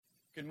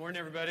Good morning,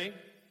 everybody. Good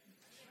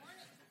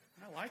morning.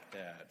 I like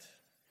that.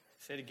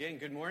 Say it again.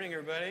 Good morning,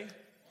 everybody.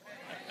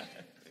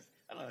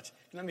 I don't know.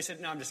 Let me say,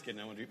 no, I'm just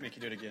kidding. I want to make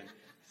you do it again.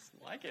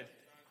 I like it.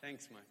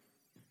 Thanks, Mike.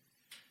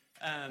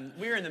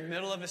 We are in the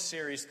middle of a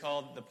series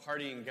called The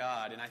Partying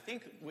God, and I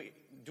think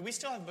do we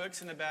still have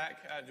books in the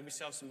back? Do we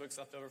still have some books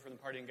left over from The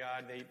Partying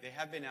God? They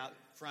have been out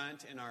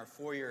front in our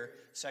foyer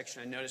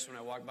section. I noticed when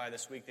I walked by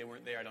this week they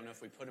weren't there. I don't know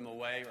if we put them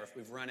away or if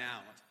we've run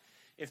out.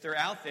 If they're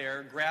out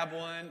there, grab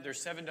one. They're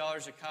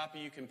 $7 a copy.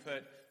 You can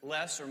put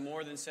less or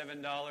more than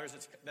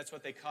 $7. That's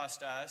what they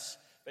cost us.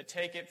 But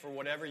take it for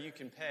whatever you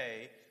can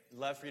pay. We'd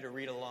love for you to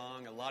read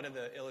along. A lot of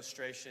the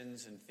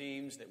illustrations and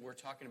themes that we're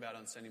talking about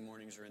on Sunday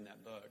mornings are in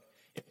that book.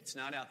 If it's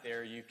not out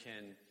there, you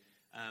can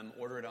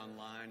order it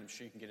online. I'm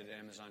sure you can get it at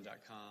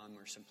Amazon.com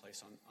or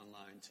someplace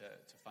online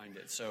to find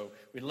it. So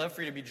we'd love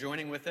for you to be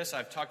joining with us.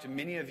 I've talked to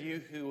many of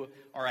you who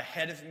are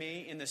ahead of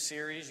me in the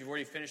series. You've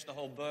already finished the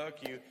whole book.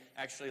 You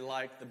actually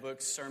like the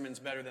book's sermons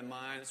better than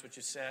mine. That's what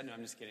you said. No,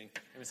 I'm just kidding. I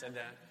haven't said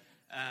that.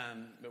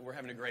 But we're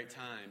having a great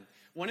time.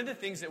 One of the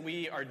things that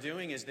we are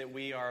doing is that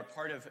we are a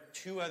part of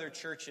two other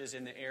churches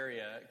in the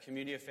area,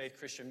 Community of Faith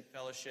Christian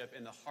Fellowship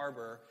in the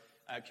Harbor.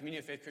 Community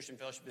of Faith Christian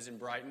Fellowship is in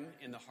Brighton,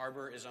 and the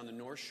Harbor is on the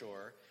North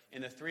Shore.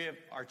 And the three of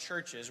our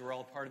churches, we're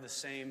all part of the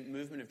same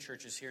movement of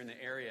churches here in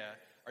the area,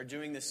 are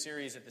doing this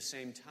series at the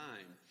same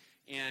time.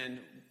 And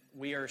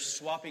we are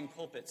swapping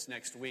pulpits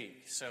next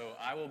week. So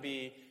I will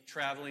be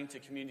traveling to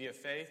Community of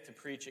Faith to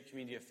preach at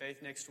Community of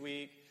Faith next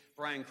week.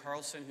 Brian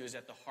Carlson, who is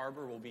at the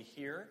Harbor, will be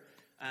here.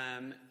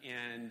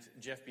 And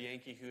Jeff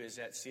Bianchi, who is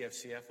at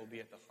CFCF, will be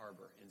at the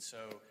Harbor. And so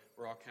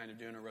we're all kind of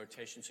doing a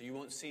rotation. So you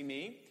won't see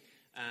me.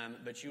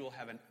 But you will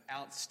have an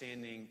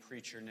outstanding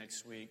preacher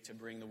next week to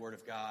bring the Word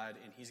of God,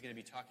 and he's going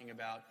to be talking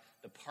about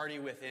the party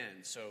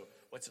within. So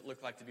what's it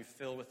look like to be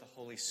filled with the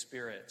Holy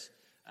Spirit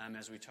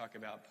as we talk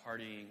about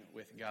partying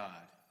with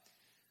God?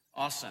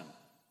 Awesome.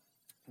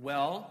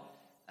 Well,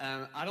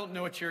 I don't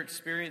know what your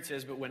experience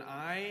is, but when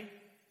I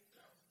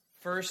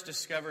first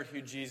discovered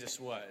who Jesus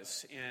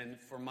was, and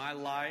for my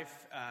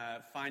life,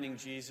 finding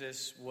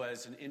Jesus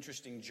was an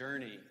interesting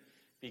journey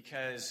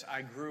because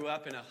I grew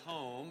up in a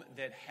home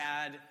that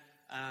had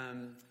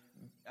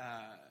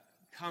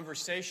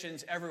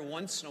conversations every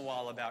once in a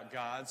while about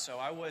God, so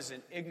I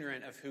wasn't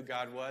ignorant of who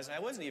God was. I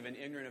wasn't even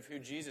ignorant of who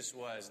Jesus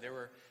was. There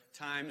were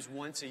times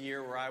once a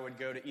year where I would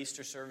go to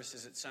Easter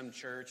services at some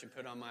church and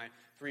put on my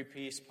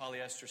three-piece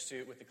polyester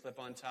suit with the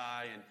clip-on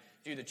tie and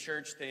do the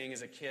church thing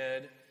as a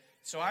kid.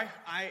 So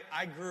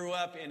I grew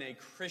up in a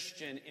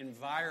Christian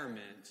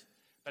environment,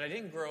 but I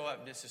didn't grow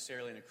up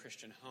necessarily in a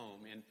Christian home.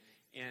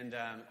 And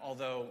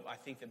although I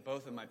think that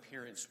both of my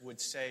parents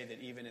would say that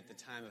even at the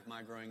time of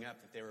my growing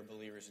up that they were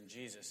believers in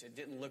Jesus, it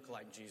didn't look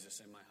like Jesus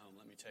in my home,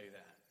 let me tell you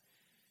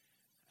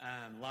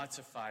that. Lots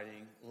of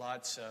fighting,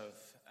 lots of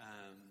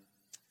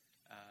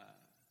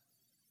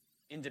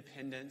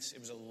independence. It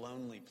was a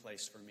lonely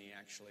place for me,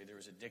 actually. There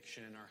was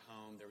addiction in our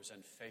home. There was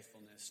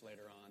unfaithfulness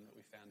later on that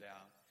we found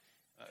out.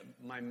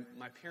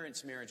 My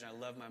parents' marriage, I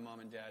love my mom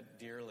and dad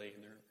dearly,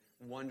 and they're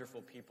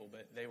wonderful people,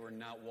 but they were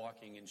not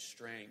walking in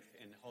strength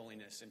and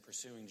holiness and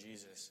pursuing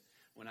Jesus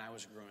when I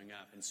was growing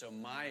up. And so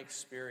my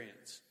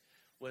experience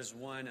was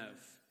one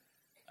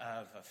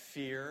of a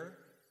fear,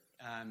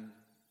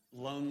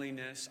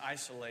 loneliness,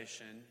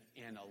 isolation,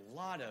 and a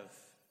lot of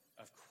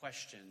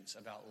questions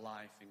about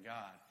life and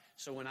God.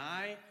 So when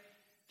I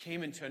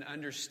came into an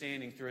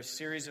understanding through a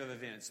series of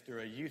events,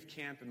 through a youth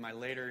camp in my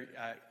later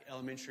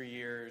elementary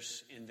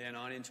years, and then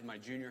on into my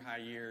junior high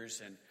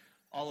years, and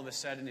all of a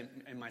sudden,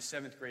 in my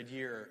 7th grade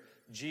year,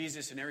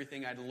 Jesus and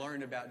everything I'd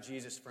learned about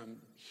Jesus from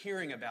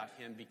hearing about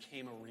him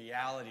became a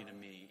reality to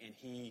me,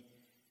 and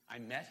I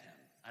met him.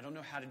 I don't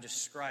know how to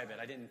describe it.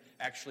 I didn't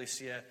actually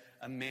see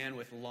a man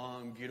with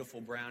long,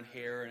 beautiful brown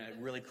hair and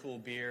a really cool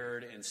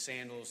beard and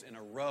sandals and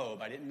a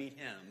robe. I didn't meet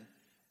him.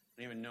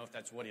 I don't even know if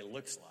that's what he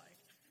looks like.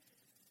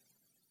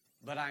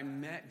 But I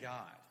met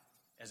God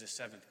as a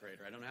 7th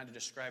grader. I don't know how to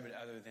describe it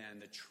other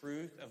than the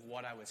truth of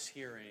what I was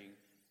hearing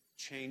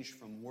changed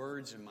from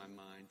words in my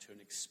mind to an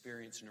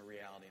experience and a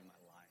reality in my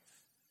life.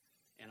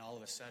 And all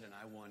of a sudden,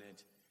 I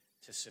wanted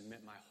to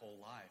submit my whole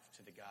life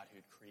to the God who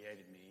had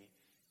created me,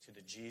 to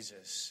the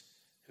Jesus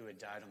who had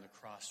died on the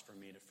cross for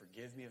me to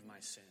forgive me of my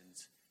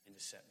sins and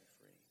to set me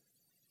free.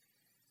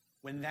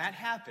 When that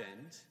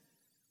happened,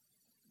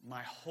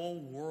 my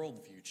whole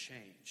worldview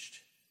changed.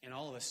 And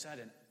all of a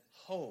sudden,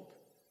 hope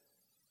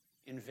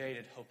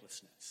invaded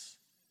hopelessness.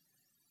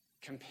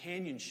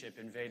 Companionship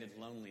invaded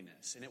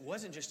loneliness. And it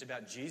wasn't just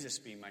about Jesus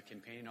being my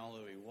companion,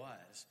 although he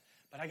was.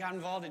 But I got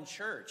involved in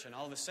church, and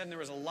all of a sudden there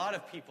was a lot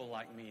of people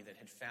like me that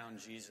had found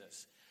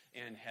Jesus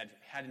and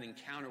had an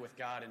encounter with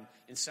God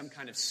in some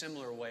kind of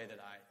similar way that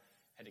I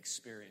had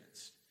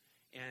experienced.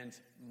 And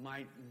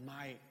my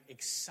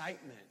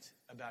excitement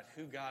about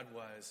who God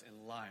was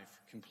in life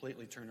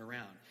completely turned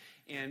around.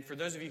 And for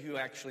those of you who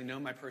actually know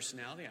my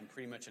personality, I'm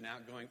pretty much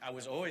I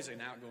was always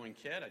an outgoing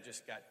kid. I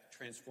just got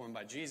transformed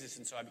by Jesus,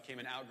 and so I became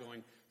an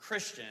outgoing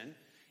Christian.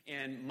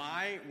 And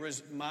my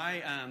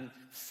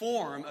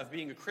form of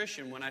being a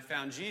Christian when I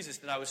found Jesus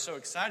that I was so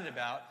excited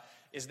about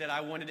is that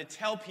I wanted to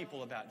tell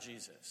people about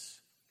Jesus.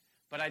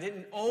 But I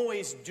didn't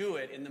always do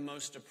it in the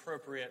most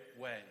appropriate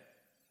way.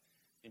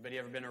 Anybody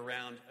ever been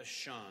around a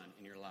Sean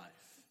in your life?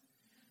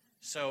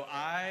 So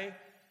I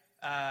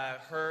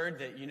heard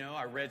that,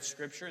 I read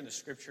Scripture, and the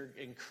Scripture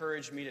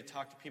encouraged me to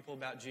talk to people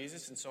about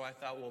Jesus. And so I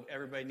thought, well,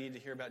 everybody needed to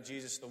hear about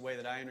Jesus the way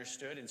that I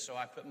understood. And so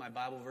I put my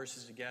Bible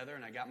verses together,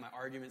 and I got my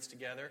arguments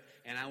together,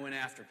 and I went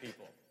after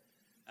people.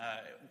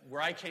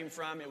 Where I came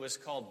from, it was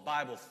called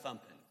Bible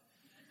thumping.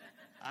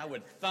 I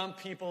would thump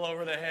people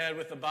over the head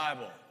with the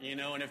Bible,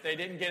 and if they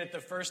didn't get it the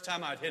first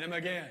time, I'd hit them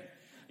again,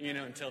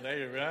 until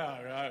they,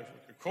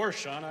 of course,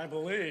 Sean, I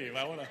believe.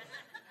 I want to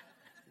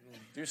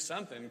do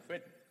something.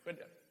 Quit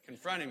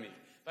confronting me.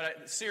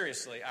 But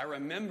seriously, I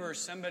remember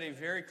somebody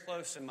very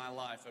close in my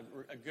life,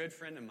 a good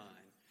friend of mine.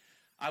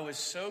 I was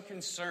so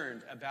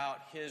concerned about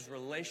his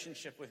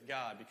relationship with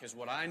God because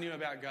what I knew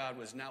about God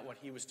was not what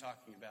he was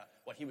talking about,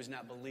 what he was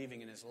not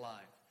believing in his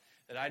life,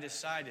 that I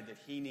decided that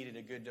he needed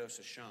a good dose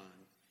of Sean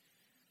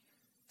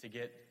to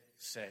get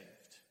saved.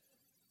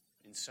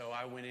 And so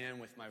I went in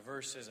with my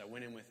verses, I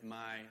went in with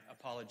my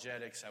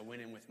apologetics, I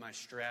went in with my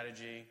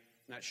strategy.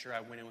 I'm not sure I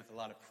went in with a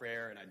lot of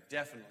prayer, and I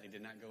definitely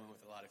did not go in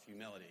with a lot of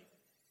humility.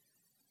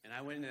 And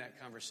I went into that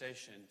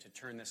conversation to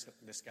turn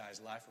this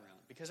guy's life around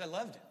because I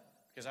loved him,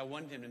 because I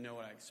wanted him to know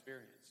what I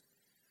experienced.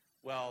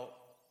 Well,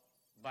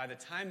 by the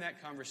time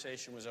that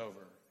conversation was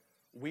over,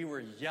 we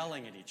were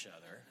yelling at each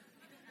other.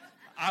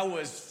 I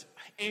was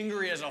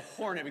angry as a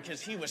hornet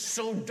because he was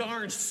so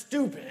darn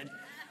stupid.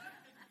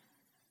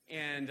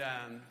 And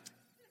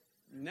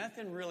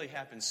nothing really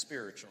happened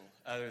spiritual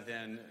other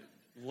than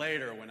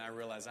later when I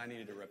realized I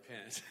needed to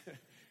repent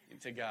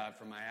to God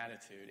for my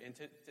attitude.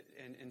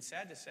 And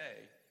sad to say,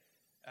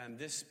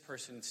 this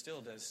person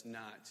still does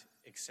not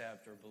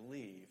accept or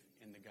believe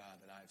in the God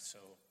that I've so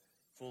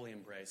fully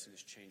embraced and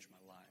has changed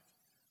my life.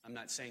 I'm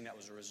not saying that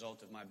was a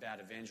result of my bad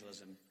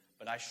evangelism,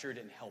 but I sure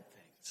didn't help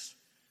things.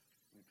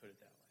 Let me put it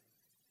that way.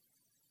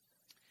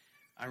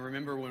 I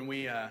remember when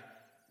we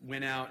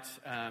went out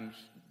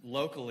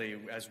locally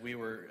as we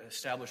were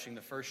establishing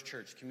the first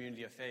church,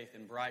 Community of Faith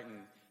in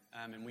Brighton,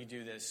 and we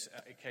do this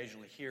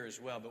occasionally here as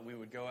well, but we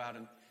would go out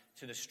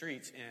to the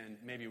streets and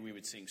maybe we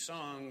would sing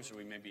songs or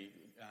we maybe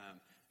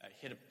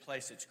hit a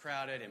place that's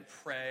crowded and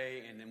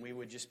pray, and then we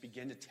would just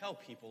begin to tell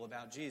people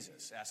about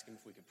Jesus, ask them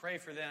if we could pray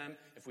for them.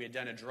 If we had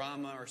done a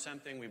drama or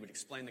something, we would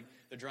explain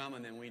the drama,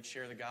 and then we'd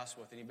share the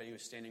gospel with anybody who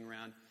was standing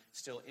around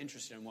still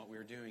interested in what we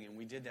were doing. And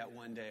we did that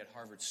one day at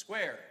Harvard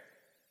Square.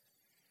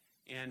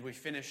 And we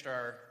finished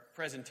our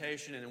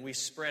presentation, and then we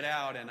spread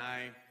out, and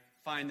I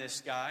find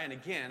this guy. And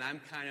again,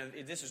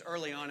 this is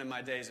early on in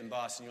my days in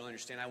Boston. You'll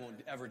understand I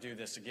won't ever do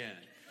this again.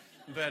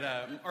 But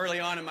early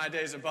on in my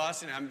days in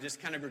Boston, I'm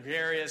just kind of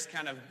gregarious,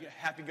 kind of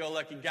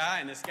happy-go-lucky guy,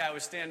 and this guy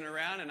was standing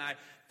around, and I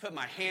put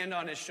my hand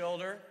on his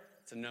shoulder.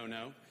 It's a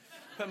no-no.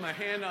 Put my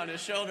hand on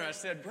his shoulder, and I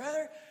said,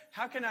 "Brother,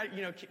 how can I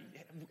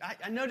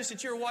noticed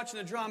that you were watching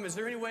the drama. Is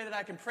there any way that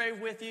I can pray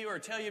with you or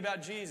tell you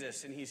about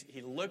Jesus?" And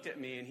he looked at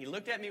me, and he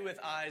looked at me with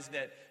eyes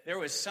that there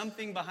was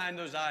something behind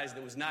those eyes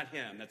that was not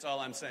him. That's all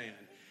I'm saying.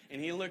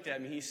 And he looked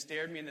at me, he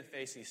stared me in the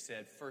face, and he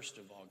said, "First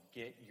of all,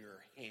 get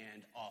your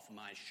hand off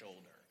my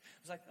shoulder."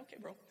 I was like, "Okay,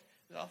 bro."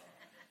 I'll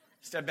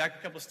step back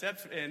a couple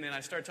steps, and then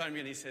I started talking to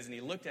him, and he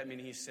looked at me,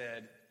 and he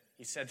said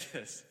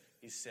this.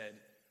 He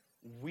said,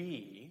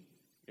 "We,"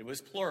 it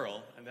was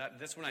plural, and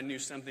that's when I knew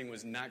something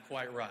was not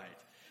quite right.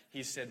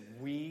 He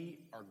said, "We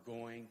are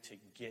going to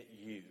get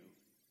you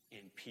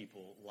and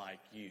people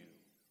like you.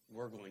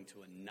 We're going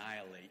to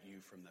annihilate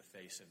you from the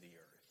face of the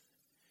earth."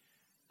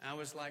 And I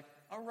was like,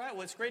 "All right,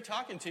 well, it's great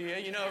talking to you.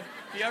 If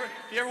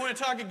you ever want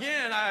to talk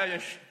again,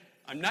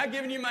 I'm not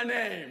giving you my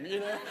name,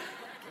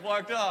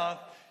 Walked off.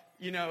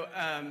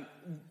 I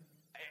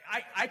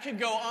could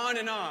go on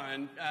and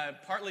on,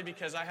 partly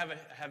because I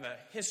have a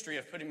history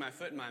of putting my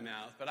foot in my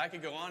mouth, but I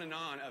could go on and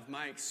on of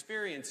my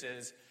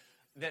experiences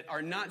that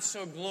are not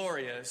so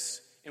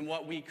glorious in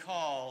what we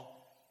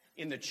call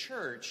in the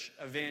church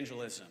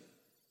evangelism.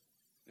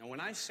 Now, when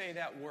I say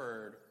that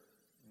word,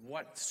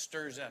 what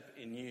stirs up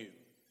in you?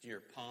 Do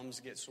your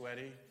palms get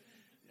sweaty?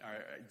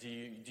 Or do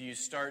you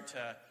start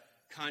to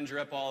conjure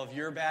up all of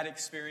your bad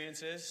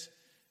experiences?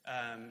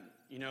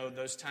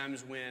 Those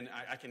times when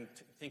I can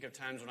think of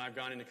times when I've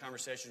gone into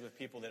conversations with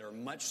people that are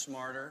much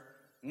smarter,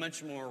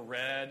 much more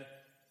read,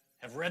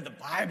 have read the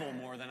Bible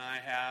more than I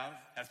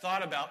have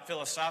thought about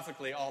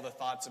philosophically all the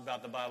thoughts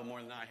about the Bible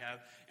more than I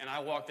have, and I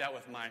walked out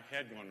with my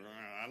head going,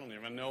 "I don't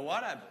even know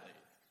what I believe."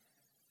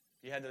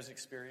 You had those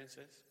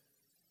experiences?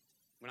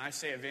 When I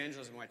say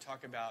evangelism, when I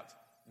talk about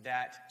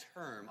that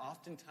term,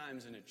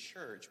 oftentimes in a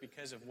church,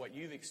 because of what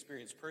you've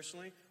experienced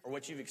personally or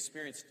what you've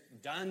experienced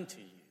done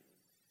to you,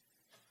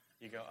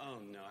 you go, "Oh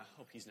no, I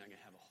hope he's not going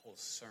to have a whole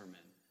sermon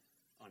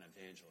on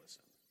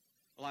evangelism."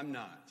 Well, I'm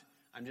not.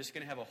 I'm just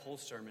going to have a whole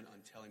sermon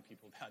on telling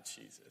people about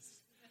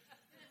Jesus.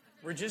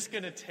 We're just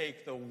going to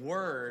take the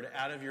word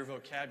out of your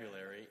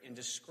vocabulary and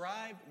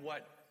describe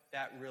what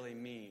that really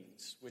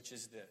means, which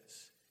is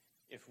this.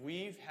 if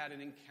we've had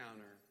an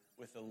encounter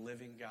with a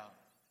living God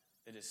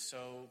that has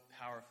so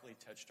powerfully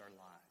touched our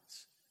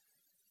lives,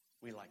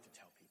 we like to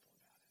tell people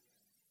about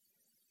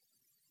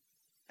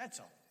it. That's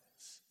all it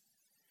is.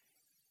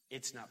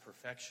 It's not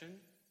perfection.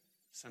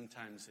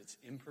 Sometimes it's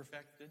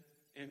imperfect.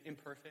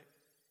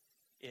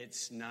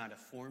 It's not a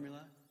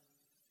formula.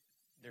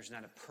 There's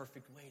not a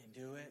perfect way to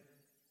do it.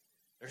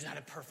 There's not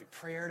a perfect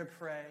prayer to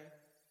pray.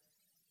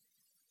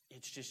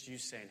 It's just you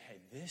saying, hey,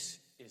 this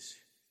is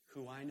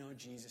who I know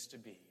Jesus to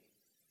be.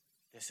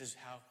 This is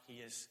how he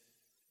has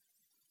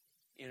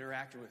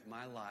interacted with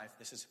my life.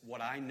 This is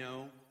what I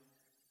know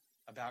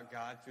about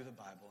God through the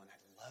Bible, and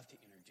I'd love to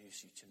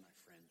introduce you to my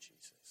friend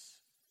Jesus.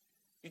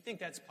 You think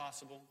that's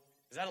possible?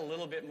 Is that a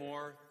little bit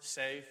more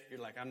safe?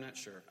 You're like, I'm not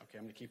sure. Okay,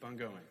 I'm going to keep on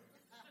going.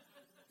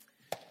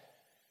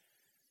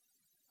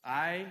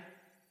 I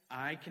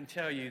can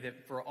tell you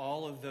that for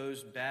all of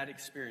those bad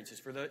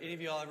experiences, any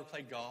of you all ever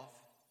played golf?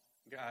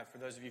 For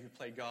those of you who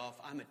played golf,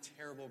 I'm a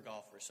terrible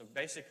golfer. So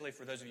basically,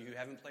 for those of you who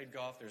haven't played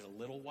golf, there's a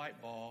little white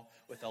ball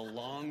with a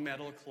long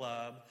metal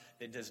club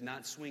that does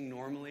not swing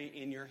normally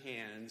in your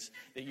hands,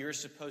 that you're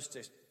supposed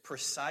to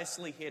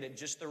precisely hit at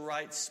just the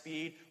right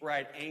speed,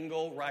 right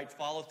angle, right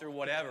follow through,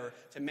 whatever,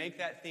 to make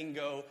that thing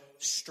go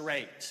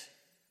straight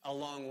a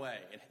long way.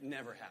 It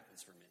never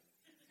happens for me.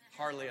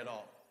 Hardly at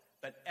all.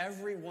 But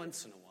every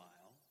once in a while,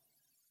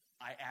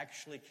 I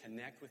actually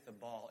connect with the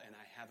ball and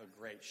I have a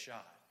great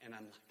shot. And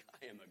I'm like,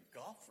 I am a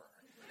golfer.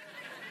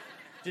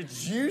 Did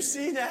you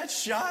see that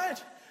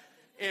shot?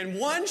 In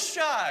one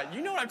shot,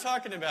 you know what I'm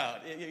talking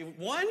about.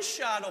 One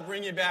shot will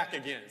bring you back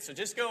again. So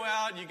just go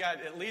out. You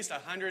got at least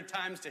 100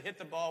 times to hit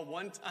the ball.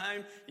 One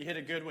time, you hit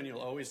a good one, you'll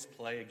always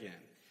play again.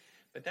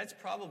 But that's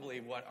probably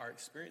what our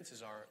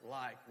experiences are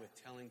like with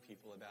telling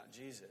people about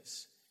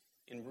Jesus.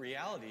 In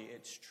reality,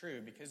 it's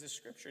true because the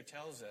Scripture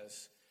tells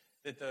us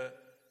that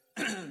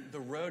the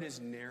road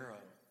is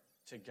narrow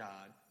to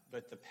God,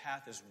 but the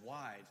path is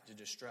wide to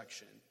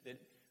destruction. That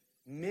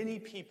many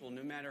people,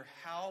 no matter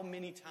how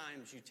many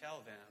times you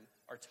tell them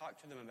or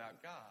talk to them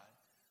about God,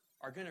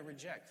 are going to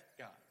reject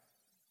God.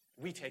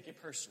 We take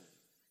it personally,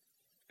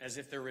 as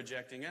if they're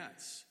rejecting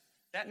us.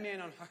 That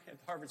man at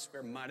Harvard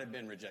Square might have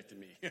been rejecting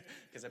me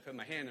because I put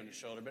my hand on his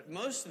shoulder. But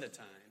most of the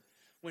time,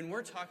 when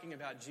we're talking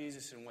about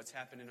Jesus and what's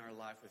happened in our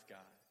life with God,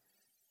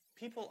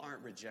 people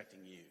aren't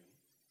rejecting you.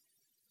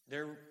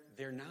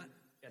 They're not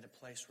at a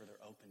place where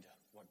they're open to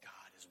what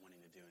God is wanting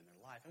to do in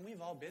their life. And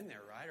we've all been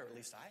there, right? Or at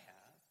least I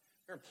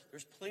have.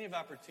 There's plenty of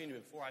opportunity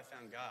before I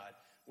found God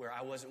where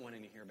I wasn't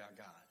wanting to hear about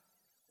God.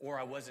 Or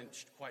I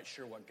wasn't quite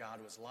sure what God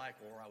was like,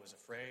 or I was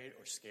afraid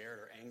or scared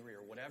or angry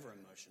or whatever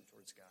emotion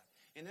towards God.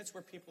 And that's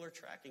where people are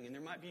tracking. And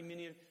there might be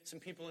some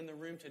people in the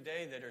room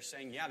today that are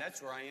saying, yeah,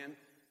 that's where I am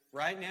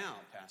right now,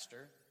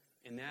 Pastor.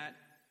 And that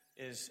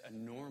is a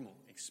normal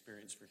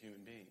experience for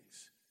human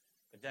beings.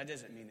 But that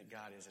doesn't mean that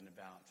God isn't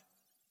about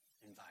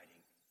inviting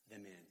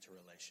them into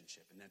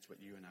relationship. And that's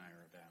what you and I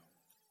are about.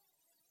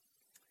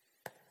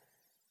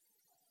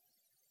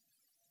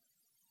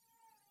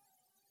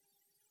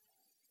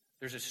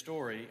 There's a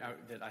story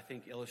that I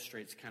think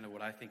illustrates kind of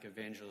what I think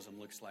evangelism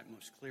looks like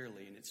most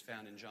clearly, and it's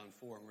found in John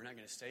 4. And we're not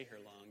going to stay here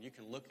long. You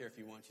can look there if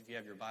you want to, if you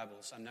have your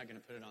Bibles. I'm not going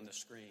to put it on the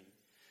screen.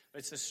 But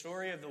it's the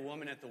story of the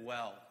woman at the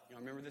well. You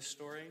remember this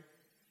story?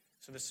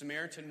 So the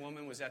Samaritan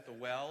woman was at the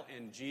well,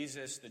 and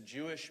Jesus, the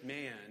Jewish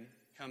man,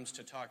 comes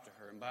to talk to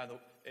her. And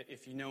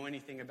if you know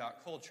anything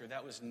about culture,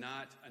 that was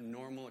not a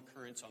normal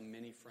occurrence on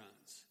many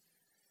fronts.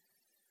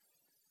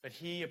 But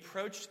he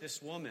approached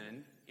this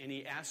woman, and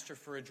he asked her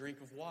for a drink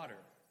of water.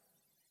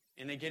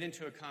 And they get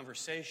into a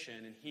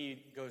conversation, and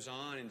he goes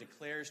on and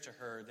declares to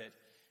her that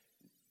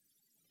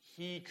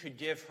he could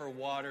give her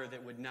water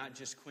that would not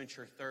just quench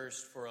her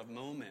thirst for a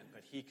moment,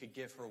 but he could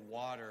give her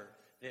water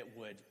that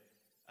would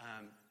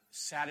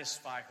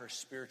satisfy her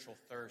spiritual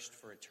thirst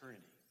for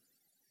eternity,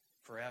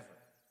 forever.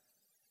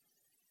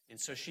 And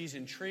so she's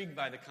intrigued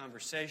by the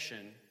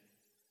conversation,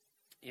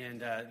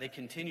 and they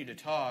continue to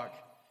talk.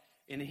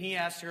 And he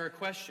asks her a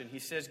question. He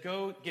says,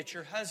 go get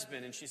your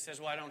husband. And she says,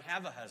 well, I don't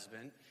have a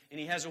husband. And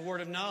he has a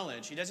word of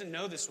knowledge. He doesn't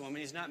know this woman.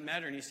 He's not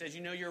met her. And he says,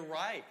 you're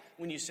right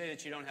when you say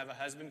that you don't have a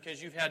husband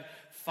because you've had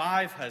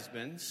 5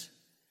 husbands.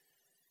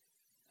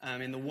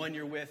 And the one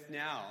you're with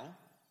now,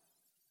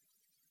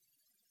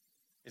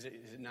 is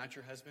it not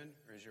your husband?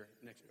 Or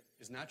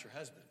is not your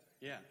husband?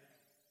 Yeah.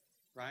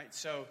 Right?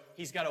 So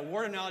he's got a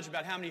word of knowledge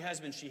about how many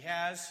husbands she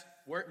has,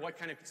 what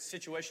kind of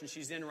situation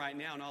she's in right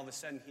now. And all of a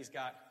sudden he's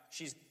got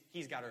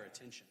her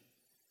attention.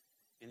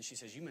 And she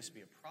says, you must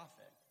be a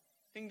prophet.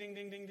 Ding, ding,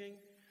 ding, ding, ding.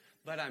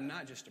 But I'm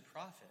not just a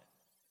prophet.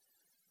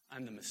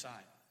 I'm the Messiah.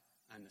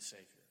 I'm the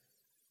Savior.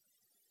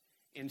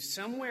 And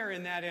somewhere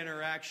in that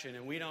interaction,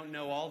 and we don't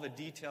know all the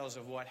details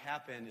of what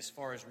happened as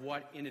far as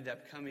what ended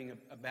up coming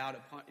about.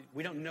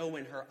 We don't know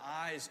when her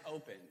eyes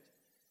opened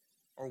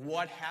or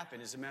what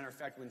happened. As a matter of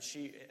fact,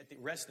 at the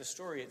rest of the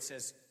story, it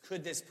says,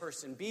 could this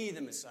person be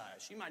the Messiah?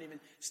 She might even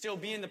still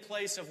be in the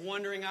place of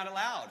wondering out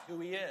loud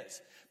who he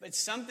is. But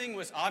something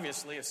was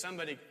obviously, if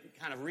somebody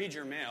kind of reads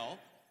your mail,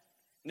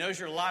 knows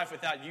your life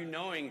without you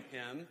knowing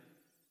him,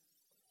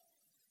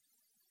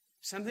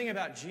 Something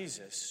about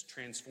Jesus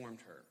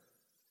transformed her.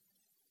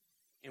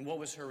 And what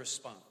was her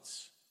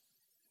response?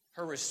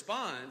 Her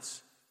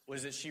response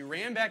was that she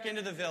ran back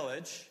into the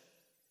village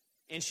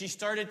and she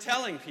started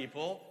telling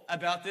people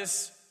about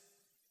this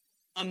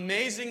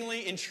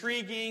amazingly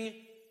intriguing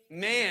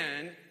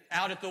man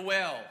out at the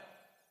well.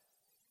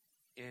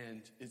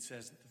 And it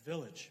says the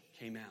village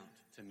came out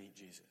to meet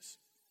Jesus.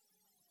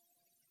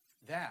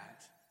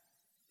 That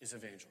is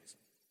evangelism.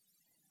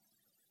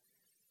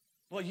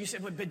 Well, you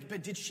said,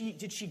 but did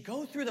she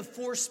go through the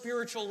 4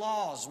 spiritual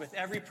laws with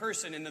every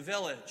person in the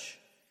village?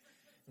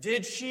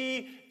 Did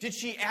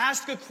she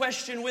ask a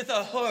question with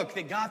a hook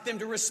that got them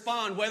to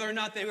respond whether or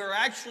not they were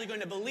actually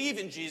going to believe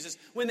in Jesus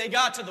when they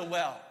got to the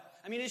well?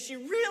 I mean, is she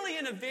really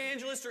an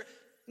evangelist?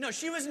 No,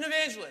 she was an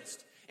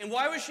evangelist. And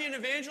why was she an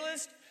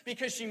evangelist?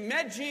 Because she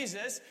met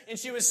Jesus and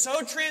she was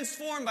so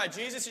transformed by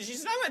Jesus, and she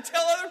said, I'm going to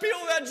tell other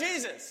people about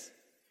Jesus.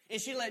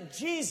 And she let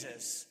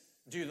Jesus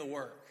do the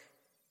work.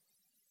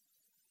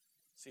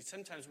 See,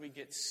 sometimes we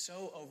get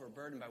so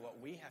overburdened by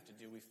what we have to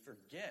do, we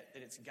forget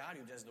that it's God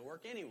who does the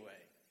work anyway.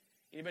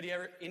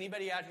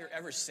 Anybody out here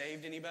ever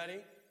saved anybody?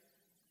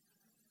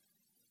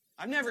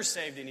 I've never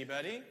saved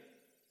anybody.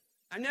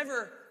 I've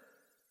never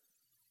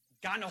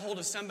gotten a hold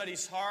of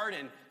somebody's heart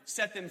and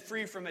set them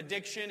free from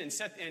addiction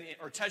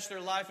or touched their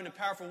life in a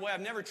powerful way.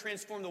 I've never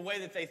transformed the way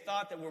that they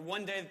thought that were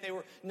one day that they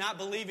were not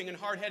believing and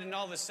hard-headed, and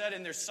all of a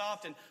sudden they're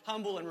soft and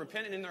humble and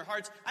repentant in their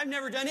hearts. I've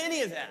never done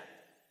any of that.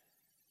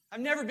 I've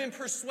never been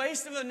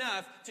persuasive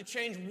enough to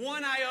change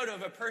one iota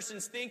of a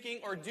person's thinking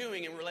or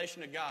doing in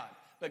relation to God.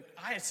 But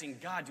I have seen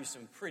God do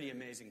some pretty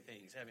amazing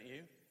things, haven't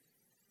you?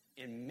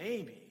 And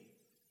maybe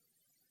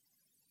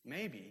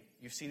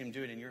you've seen him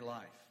do it in your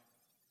life.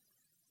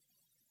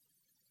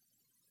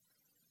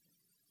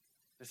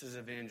 This is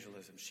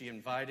evangelism. She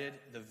invited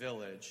the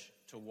village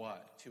to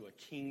what? To a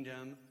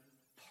kingdom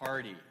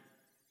party.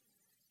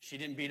 She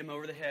didn't beat him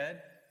over the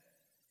head.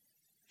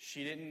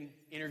 She didn't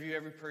interview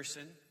every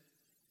person.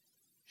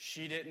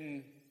 She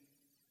didn't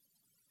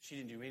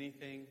do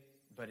anything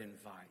but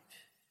invite.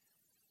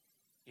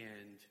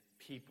 And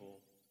people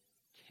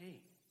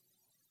came.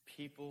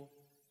 People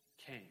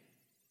came.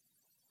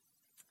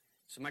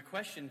 So my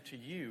question to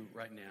you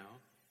right now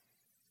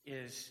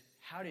is,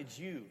 how did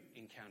you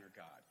encounter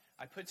God?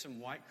 I put some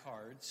white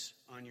cards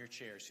on your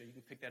chair, so you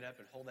can pick that up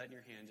and hold that in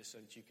your hand just so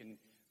that you can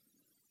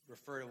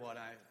refer to what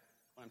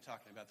I'm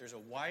talking about. There's a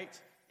white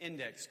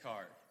index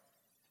card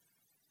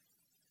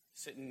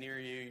sitting near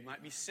you. You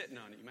might be sitting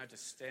on it. You might have to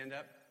stand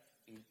up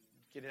and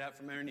get it out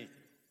from underneath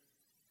you.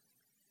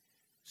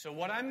 So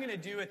what I'm going to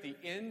do at the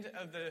end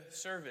of the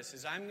service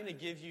is I'm going to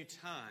give you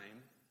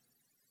time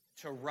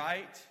to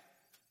write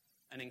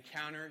an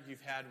encounter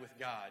you've had with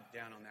God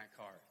down on that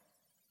card.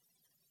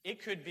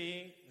 It could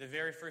be the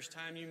very first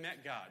time you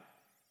met God.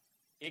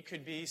 It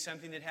could be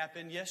something that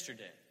happened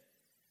yesterday.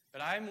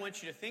 But I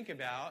want you to think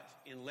about,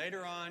 and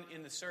later on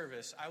in the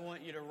service, I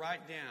want you to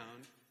write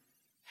down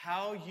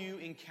how you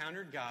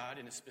encountered God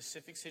in a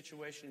specific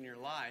situation in your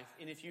life.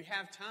 And if you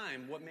have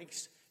time, what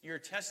makes your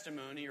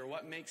testimony or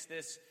what makes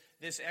this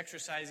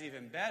exercise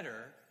even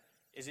better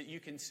is that you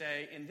can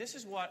say, and this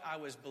is what I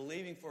was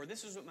believing for.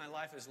 This is what my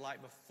life was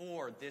like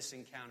before this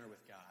encounter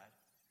with God.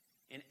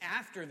 And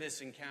after this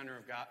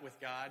encounter with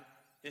God,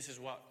 this is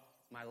what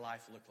my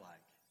life looked like.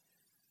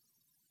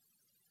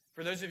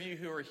 For those of you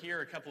who were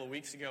here a couple of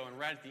weeks ago and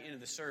right at the end of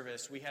the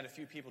service, we had a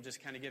few people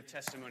just kind of give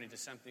testimony to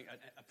something,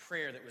 a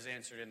prayer that was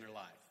answered in their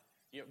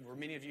life. Were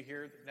many of you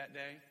here that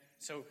day?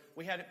 So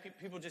we had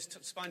people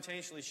just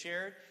spontaneously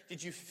shared.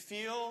 Did you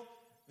feel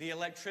the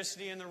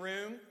electricity in the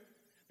room?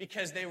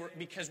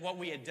 Because what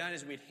we had done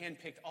is we had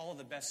handpicked all of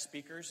the best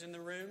speakers in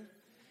the room.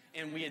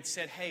 And we had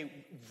said, hey,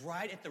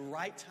 right at the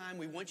right time,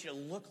 we want you to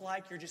look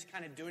like you're just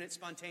kind of doing it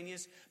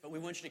spontaneous, but we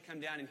want you to come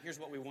down and here's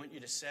what we want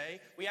you to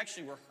say. We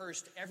actually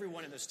rehearsed every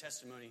one of those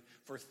testimony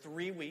for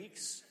 3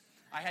 weeks.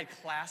 I had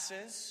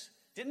classes.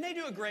 Didn't they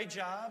do a great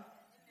job?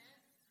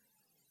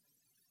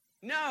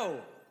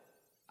 No.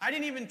 I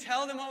didn't even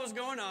tell them what was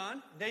going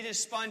on. They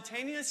just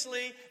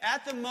spontaneously,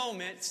 at the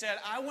moment, said,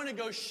 I want to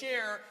go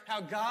share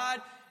how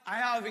I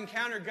have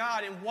encountered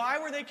God. And why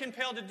were they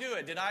compelled to do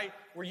it?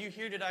 Were you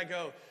here? Did I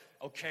go,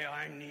 okay,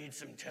 I need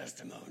some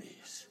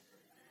testimonies.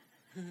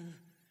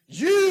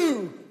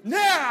 You,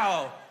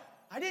 now!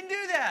 I didn't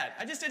do that.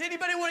 I just said,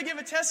 anybody want to give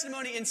a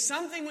testimony? And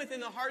something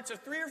within the hearts of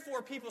 3 or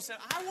 4 people said,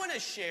 I want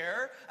to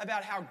share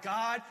about how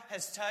God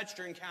has touched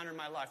or encountered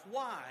my life.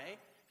 Why?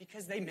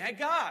 Because they met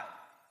God.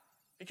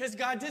 Because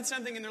God did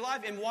something in their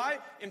life. And why?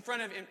 And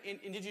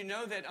did you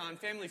know that on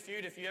Family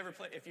Feud, if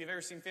you've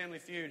ever seen Family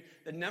Feud,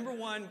 the number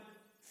one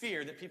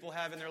fear that people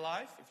have in their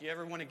life, if you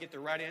ever want to get the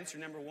right answer,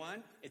 number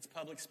one, it's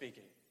public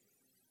speaking.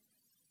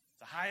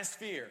 The highest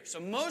fear. So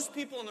most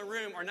people in the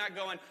room are not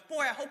going,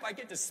 boy, I hope I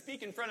get to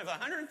speak in front of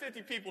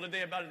 150 people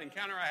today about an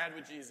encounter I had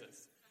with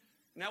Jesus.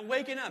 Not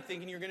waking up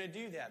thinking you're going to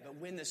do that. But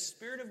when the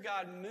Spirit of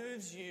God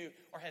moves you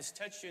or has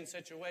touched you in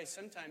such a way,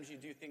 sometimes you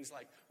do things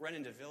like run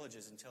into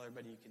villages and tell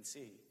everybody you can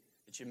see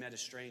that you met a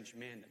strange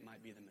man that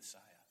might be the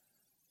Messiah.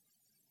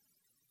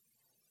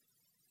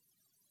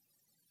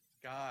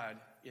 God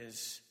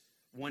is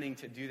wanting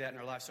to do that in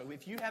our lives. So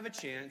if you have a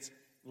chance,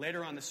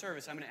 later on the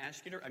service, I'm going to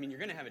ask you to, you're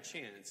going to have a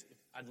chance.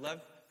 I'd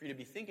love for you to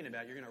be thinking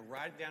about it. You're going to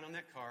write it down on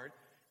that card.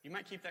 You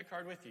might keep that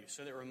card with you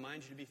so that it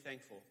reminds you to be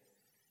thankful.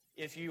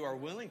 If you are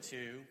willing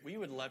to, we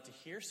would love to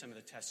hear some of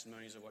the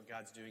testimonies of what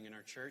God's doing in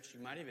our church. You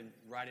might even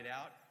write it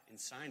out and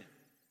sign it.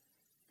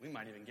 We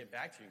might even get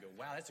back to you and go,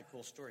 wow, that's a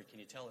cool story. Can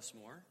you tell us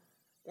more?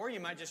 Or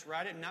you might just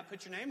write it and not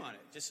put your name on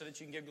it, just so that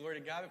you can give glory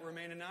to God but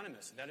remain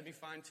anonymous. That'd be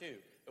fine too.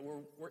 But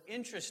we're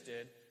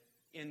interested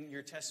in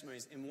your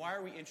testimonies. And why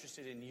are we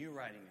interested in you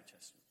writing your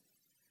testimony?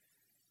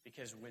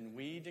 Because when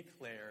we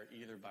declare,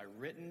 either by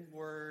written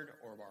word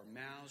or our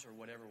mouths or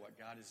whatever, what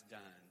God has done,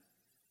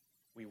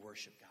 we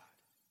worship God.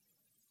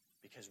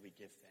 Because we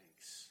give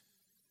thanks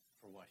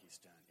for what he's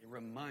done. It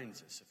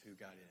reminds us of who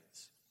God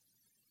is.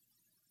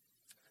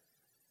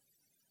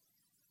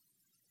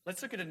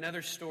 Let's look at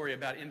another story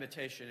about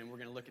invitation, and we're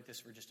going to look at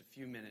this for just a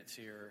few minutes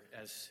here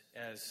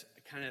as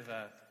kind of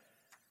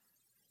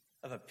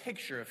a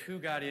picture of who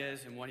God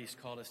is and what he's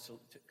called us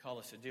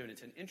to do. And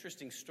it's an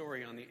interesting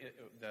story on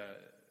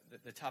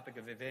the topic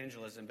of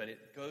evangelism, but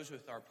it goes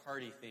with our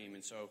party theme,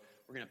 and so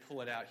we're going to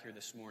pull it out here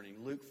this morning.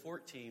 Luke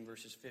 14,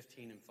 verses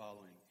 15 and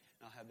following.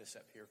 I'll have this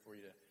up here for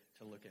you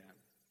to look at.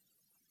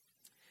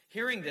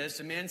 Hearing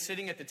this, a man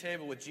sitting at the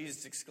table with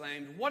Jesus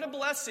exclaimed, "What a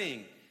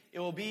blessing it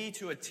will be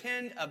to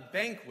attend a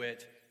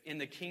banquet in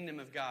the kingdom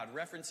of God,"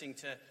 referencing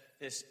to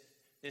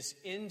this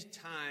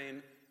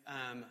end-time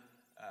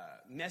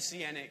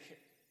messianic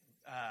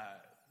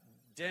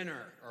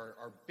dinner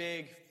or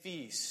big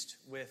feast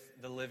with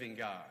the living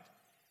God.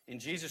 And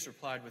Jesus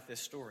replied with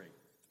this story.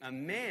 A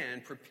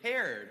man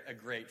prepared a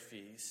great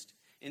feast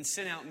and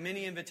sent out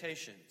many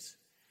invitations.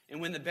 And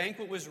when the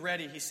banquet was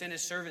ready, he sent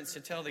his servants to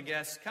tell the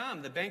guests,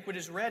 "Come, the banquet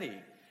is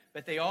ready."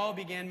 But they all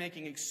began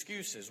making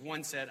excuses.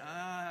 One said,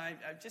 I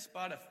just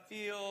bought a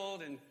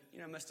field and,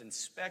 I must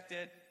inspect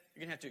it.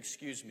 You're going to have to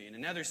excuse me. And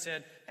another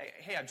said,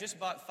 hey, I've just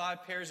bought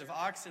 5 pairs of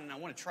oxen and I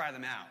want to try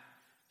them out.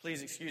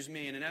 Please excuse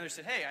me. And another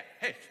said, hey,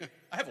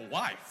 I have a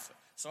wife,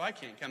 so I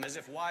can't come. As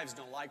if wives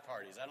don't like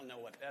parties. I don't know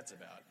what that's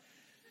about.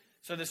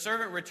 So the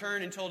servant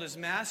returned and told his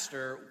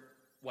master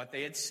what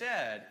they had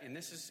said. And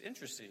this is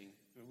interesting.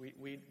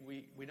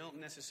 We don't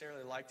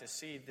necessarily like to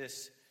see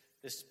this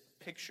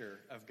picture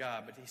of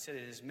God, but he said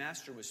that his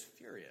master was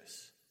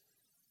furious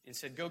and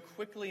said, "Go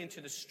quickly into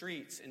the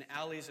streets and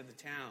alleys of the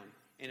town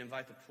and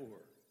invite the poor,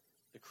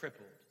 the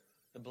crippled,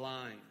 the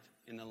blind,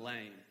 and the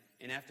lame."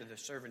 And after the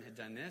servant had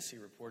done this, he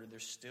reported,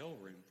 "There's still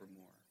room for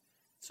more."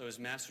 So his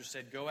master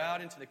said, "Go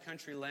out into the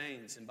country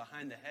lanes and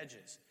behind the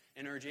hedges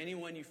and urge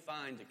anyone you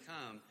find to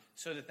come,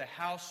 so that the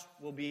house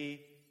will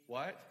be,"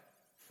 what?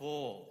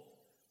 "Full.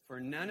 For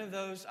none of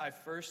those I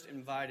first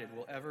invited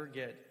will ever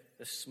get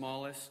the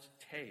smallest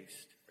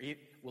taste, or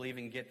will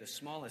even get the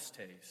smallest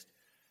taste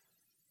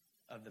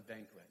of the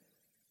banquet."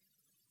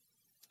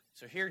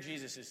 So here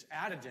Jesus is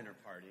at a dinner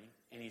party,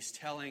 and he's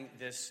telling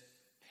this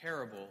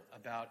parable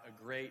about a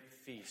great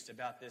feast,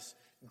 about this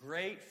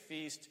great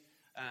feast.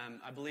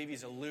 I believe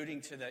he's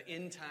alluding to the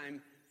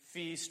end-time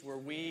feast where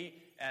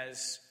we,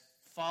 as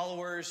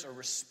followers or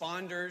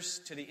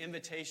responders to the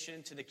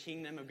invitation to the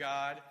kingdom of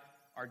God,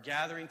 are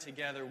gathering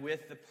together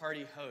with the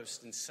party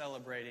host and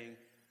celebrating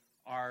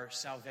our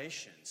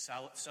salvation,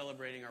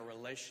 celebrating our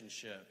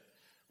relationship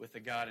with the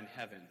God in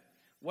heaven.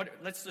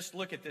 Let's just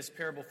look at this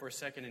parable for a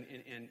second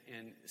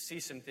and see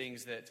some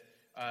things that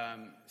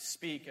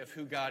speak of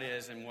who God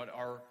is and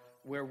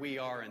where we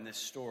are in this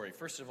story.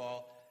 First of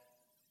all,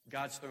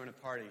 God's throwing a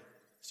party.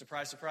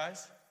 Surprise,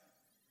 surprise.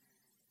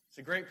 It's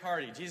a great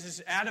party. Jesus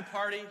is at a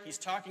party. He's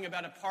talking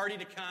about a party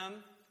to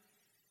come.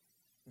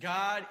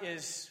 God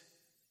is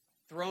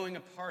throwing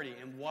a party.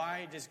 And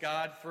why does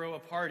God throw a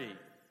party?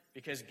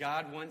 Because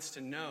God wants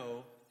to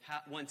know,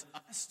 wants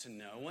us to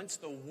know, wants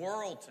the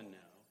world to know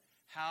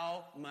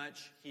how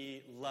much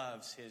he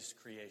loves his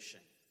creation.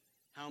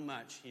 How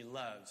much he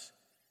loves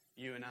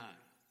you and I.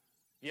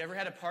 You ever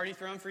had a party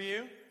thrown for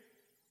you?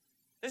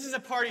 This is a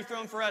party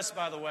thrown for us,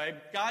 by the way.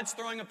 God's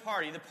throwing a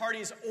party. The party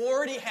is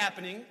already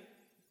happening.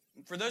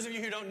 For those of you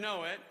who don't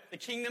know it, the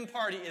kingdom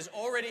party is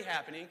already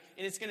happening,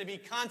 and it's going to be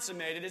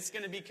consummated, it's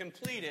going to be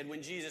completed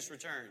when Jesus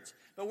returns.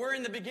 But we're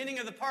in the beginning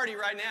of the party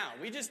right now.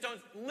 We just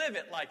don't live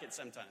it like it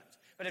sometimes.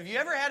 But have you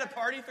ever had a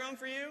party thrown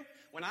for you?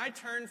 When I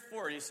turned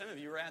 40, some of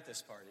you were at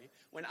this party.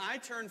 When I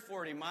turned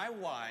 40, my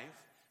wife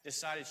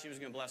decided she was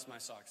going to bless my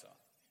socks off.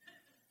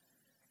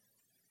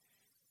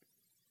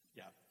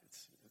 Yeah,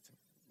 it's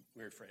a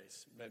weird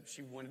phrase, but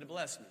she wanted to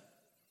bless me.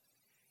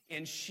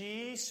 And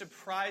she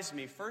surprised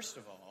me, first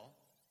of all,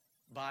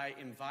 by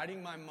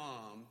inviting my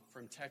mom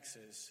from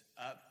Texas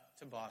up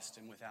to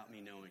Boston without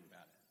me knowing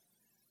about it.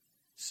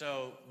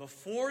 So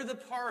before the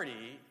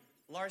party,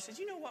 Laura said,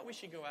 "You know what? We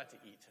should go out to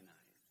eat tonight."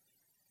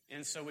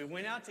 And so we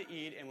went out to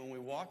eat, and when we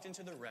walked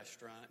into the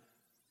restaurant,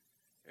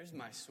 there's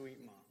my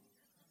sweet mom.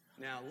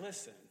 Now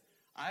listen,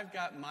 I've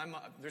got my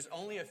mom. There's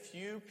only a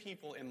few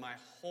people in my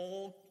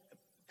whole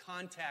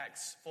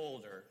contacts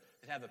folder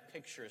that have a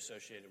picture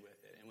associated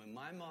with it. And when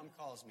my mom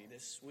calls me,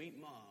 this sweet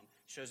mom,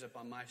 shows up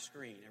on my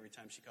screen every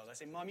time she calls. I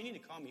say, Mom, you need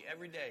to call me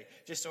every day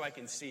just so I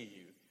can see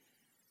you.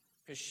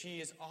 Because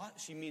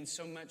she means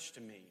so much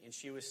to me. And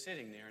she was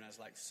sitting there, and I was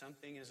like,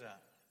 something is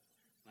up.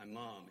 My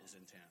mom is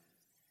in town.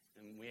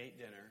 And we ate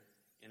dinner,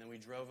 and then we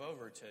drove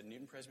over to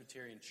Newton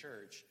Presbyterian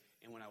Church,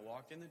 and when I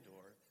walked in the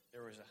door,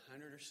 there was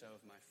 100 or so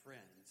of my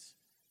friends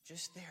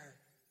just there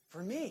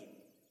for me.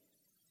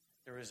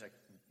 There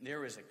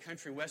was a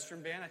country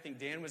western band. I think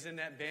Dan was in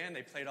that band.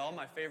 They played all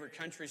my favorite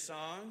country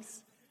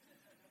songs.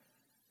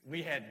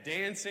 We had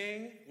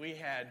dancing. We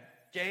had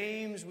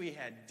games. We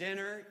had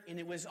dinner. And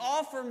it was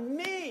all for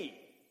me.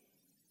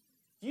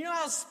 Do you know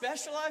how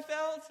special I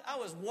felt? I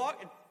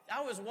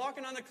was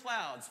walking on the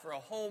clouds for a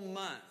whole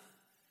month.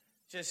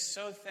 Just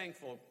so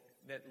thankful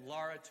that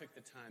Laura took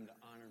the time to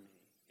honor me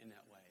in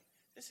that way.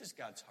 This is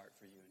God's heart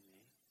for you and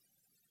me.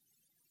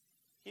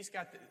 He's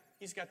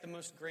got the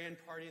most grand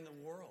party in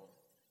the world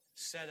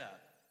set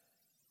up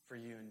for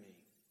you and me.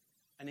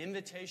 An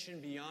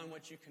invitation beyond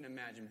what you can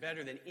imagine,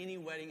 better than any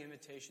wedding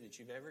invitation that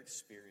you've ever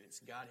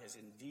experienced. God has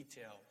in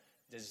detail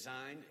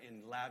designed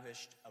and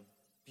lavished a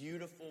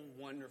beautiful,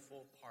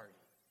 wonderful party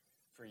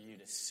for you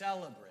to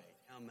celebrate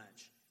how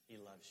much He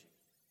loves you.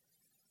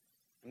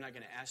 I'm not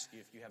going to ask you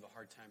if you have a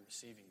hard time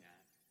receiving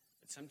that,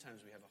 but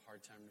sometimes we have a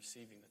hard time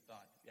receiving the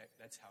thought that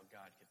that's how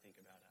God could think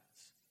about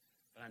us.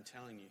 But I'm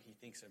telling you, He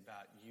thinks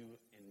about you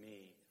and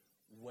me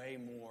way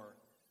more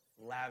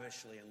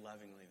lavishly and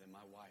lovingly than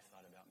my wife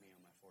thought about me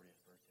on my 40th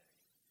birthday.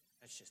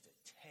 That's just a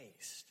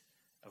taste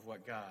of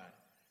what God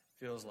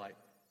feels like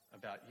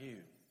about you.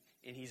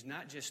 And He's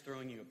not just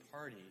throwing you a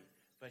party,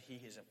 but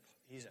He's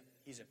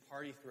a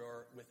party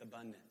thrower with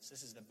abundance.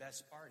 This is the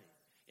best party.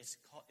 It's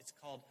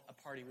called a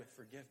party with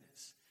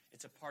forgiveness.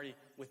 It's a party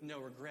with no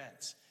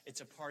regrets. It's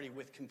a party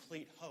with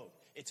complete hope.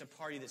 It's a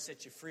party that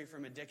sets you free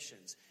from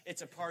addictions.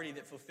 It's a party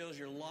that fulfills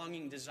your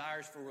longing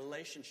desires for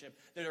relationship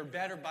that are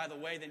better, by the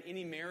way, than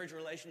any marriage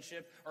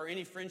relationship or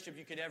any friendship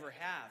you could ever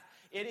have.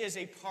 It is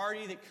a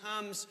party that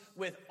comes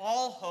with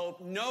all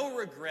hope, no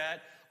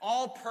regret,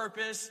 all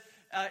purpose.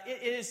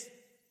 It is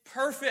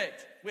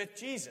perfect with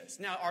Jesus.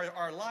 Now, are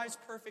our lives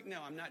perfect?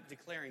 No, I'm not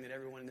declaring that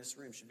everyone in this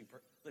room should be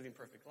living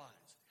perfect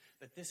lives.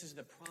 But this is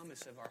the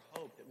promise of our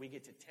hope, that we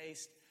get to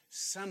taste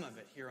some of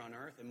it here on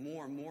earth, and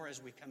more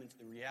as we come into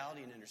the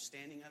reality and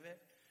understanding of it.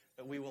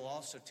 But we will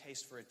also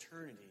taste for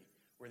eternity,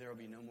 where there will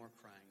be no more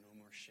crying, no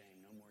more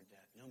shame, no more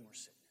death, no more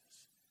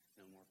sickness,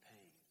 no more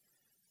pain.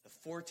 The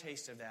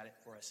foretaste of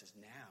that for us is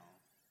now.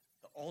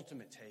 The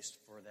ultimate taste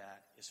for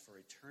that is for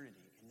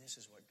eternity. And this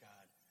is what God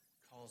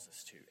calls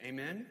us to.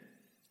 Amen?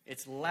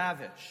 It's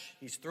lavish.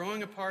 He's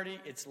throwing a party.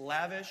 It's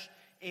lavish.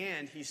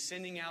 And He's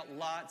sending out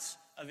lots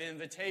of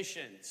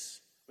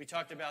invitations. We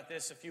talked about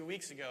this a few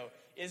weeks ago.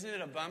 Isn't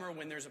it a bummer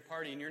when there's a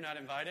party and you're not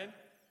invited?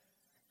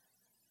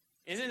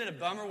 Isn't it a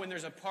bummer when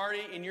there's a party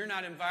and you're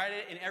not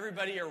invited and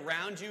everybody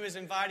around you is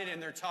invited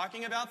and they're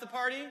talking about the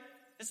party?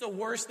 It's the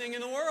worst thing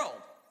in the world.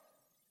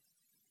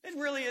 It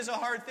really is a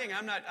hard thing.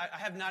 I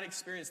have not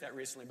experienced that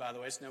recently, by the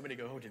way, so nobody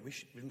go, oh, did we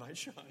invite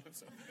Sean?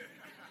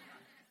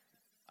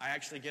 I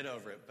actually get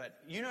over it. But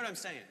you know what I'm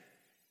saying.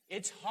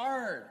 It's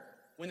hard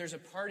when there's a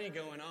party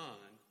going on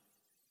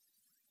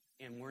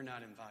and we're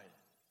not invited.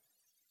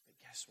 But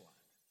guess what?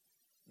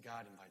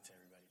 God invites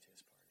everybody to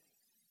His party.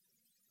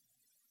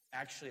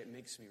 Actually, it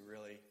makes me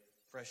really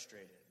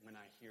frustrated when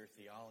I hear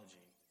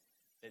theology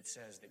that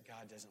says that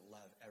God doesn't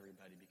love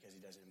everybody because He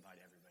doesn't invite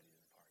everybody to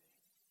the party.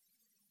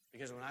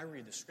 Because when I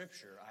read the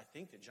Scripture, I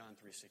think that John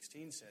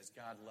 3:16 says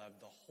God loved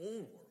the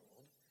whole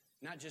world,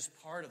 not just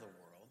part of the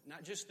world,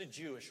 not just the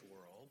Jewish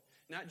world,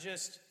 not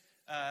just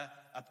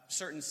a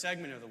certain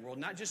segment of the world,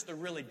 not just the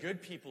really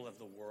good people of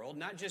the world,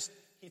 not just,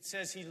 it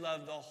says He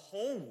loved the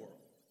whole world,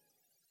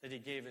 that He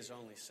gave His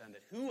only Son,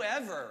 that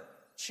whoever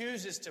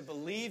chooses to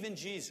believe in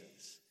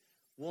Jesus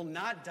will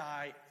not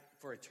die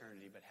for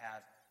eternity, but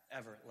have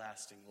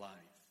everlasting life.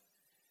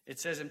 It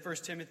says in 1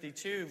 Timothy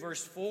 2,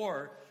 verse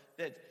 4,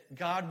 that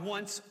God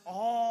wants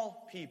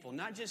all people,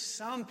 not just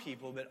some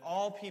people, but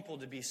all people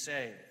to be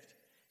saved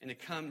and to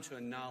come to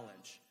a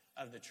knowledge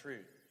of the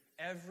truth.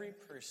 Every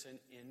person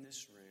in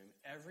this room,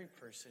 every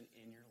person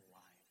in your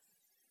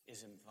life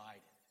is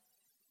invited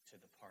to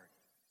the party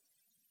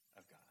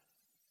of God.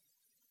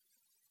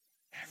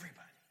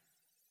 Everybody.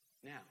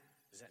 Now,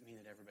 does that mean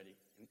that everybody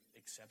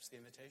accepts the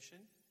invitation?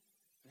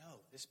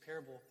 No. This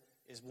parable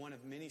is one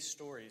of many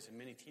stories and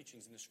many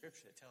teachings in the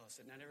Scripture that tell us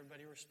that not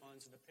everybody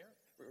responds to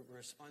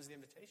the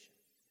invitation.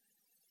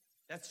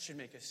 That should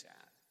make us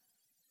sad.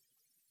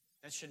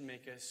 That should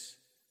make us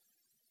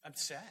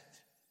upset.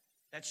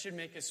 That should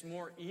make us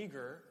more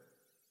eager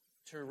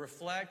to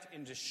reflect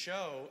and to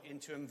show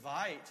and to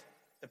invite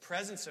the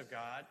presence of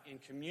God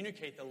and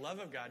communicate the love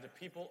of God to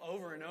people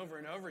over and over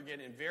and over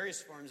again in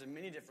various forms in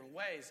many different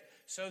ways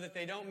so that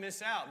they don't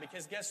miss out.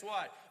 Because guess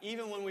what?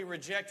 Even when we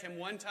reject Him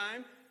one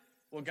time,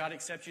 will God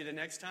accept you the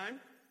next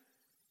time?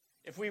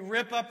 If we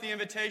rip up the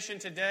invitation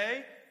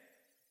today,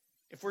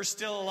 if we're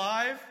still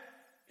alive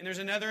and there's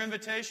another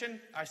invitation,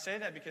 I say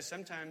that because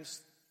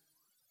sometimes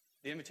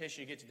the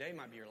invitation you get today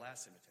might be your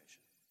last invitation.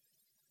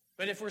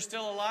 But if we're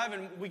still alive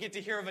and we get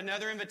to hear of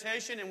another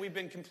invitation and we've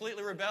been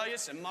completely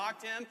rebellious and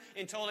mocked him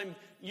and told him,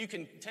 you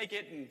can take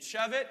it and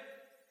shove it,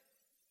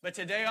 but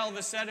today all of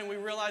a sudden we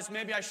realize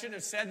maybe I shouldn't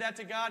have said that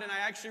to God and I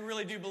actually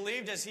really do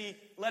believe, does he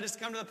let us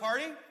come to the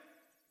party?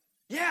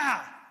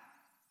 Yeah!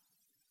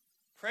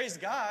 Praise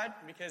God,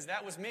 because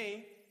that was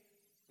me.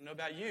 I don't know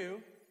about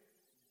you.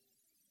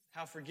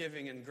 How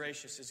forgiving and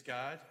gracious is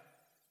God.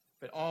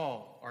 But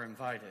all are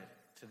invited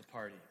to the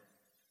party.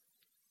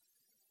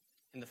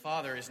 And the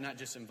Father is not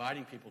just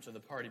inviting people to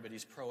the party, but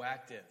he's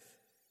proactive.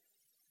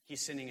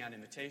 He's sending out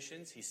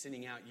invitations. He's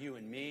sending out you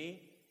and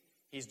me.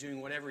 He's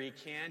doing whatever he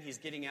can. He's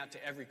getting out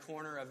to every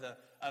corner of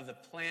the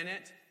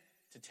planet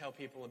to tell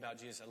people about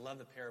Jesus. I love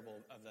the parable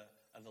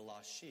of the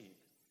lost sheep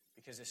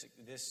because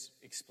this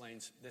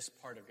explains this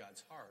part of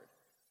God's heart,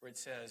 where it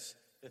says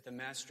that the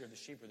master of the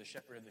sheep or the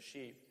shepherd of the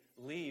sheep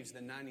leaves the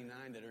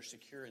 99 that are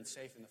secure and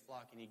safe in the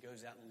flock, and he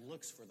goes out and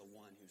looks for the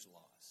one who's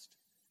lost.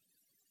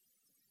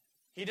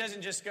 He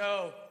doesn't just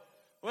go,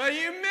 well,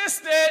 you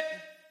missed it.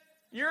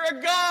 You're a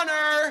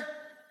goner.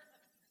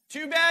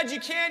 Too bad you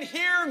can't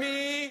hear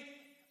me.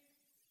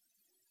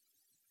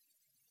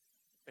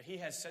 But he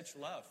has such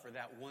love for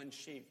that one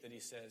sheep that he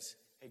says,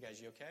 hey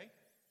guys, you okay?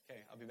 Okay,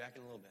 I'll be back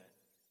in a little bit.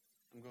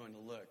 I'm going to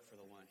look for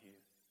the one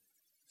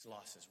who's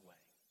lost his way.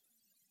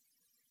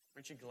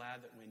 Aren't you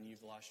glad that when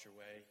you've lost your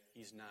way,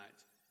 he's not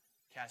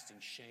casting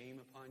shame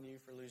upon you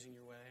for losing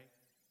your way?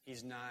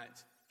 He's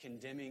not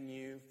condemning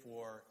you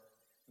for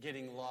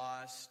getting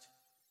lost.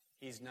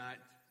 He's not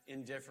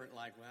indifferent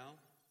like, well,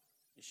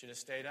 you should have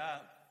stayed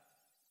up.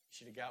 You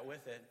should have got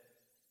with it.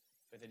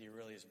 But that he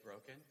really is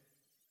broken.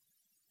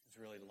 He's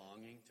really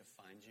longing to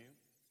find you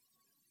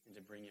and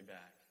to bring you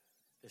back.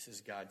 This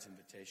is God's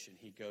invitation.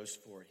 He goes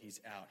for it. He's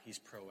out. He's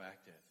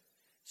proactive.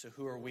 So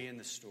who are we in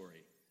the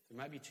story? There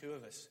might be two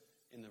of us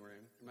in the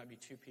room. There might be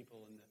two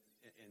people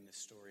in this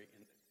story.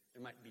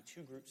 There might be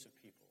two groups of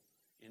people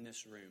in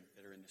this room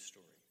that are in this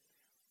story.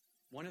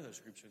 One of those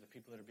groups are the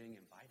people that are being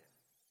invited.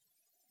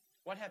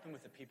 What happened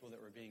with the people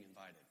that were being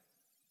invited?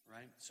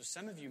 Right? So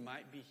some of you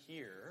might be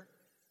here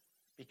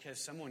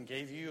because someone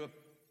gave you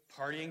a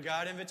partying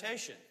God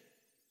invitation.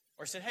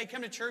 Or said, hey,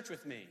 come to church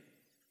with me.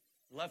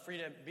 I'd love for you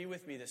to be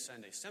with me this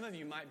Sunday. Some of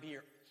you might be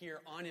here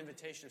on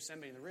invitation of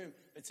somebody in the room,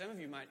 but some of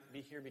you might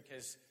be here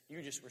because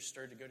you just were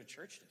stirred to go to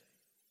church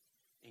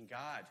today. And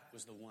God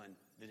was the one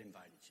that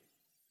invited you.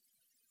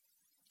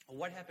 Well,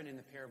 what happened in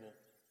the parable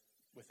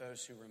with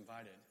those who were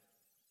invited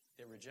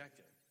that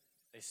rejected?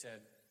 They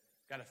said,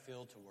 I've got a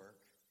field to work.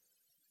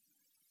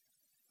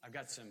 I've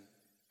got some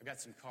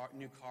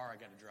new car I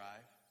got to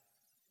drive.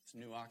 Some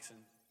new oxen.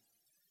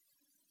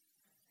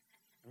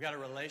 I've got a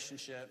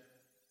relationship.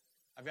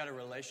 I've got a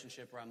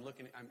relationship where I'm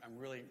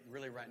really,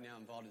 really right now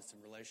involved in some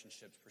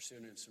relationships,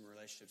 pursuing some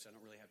relationships. I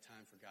don't really have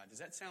time for God. Does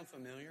that sound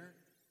familiar?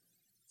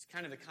 It's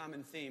kind of the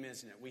common theme,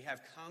 isn't it? We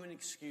have common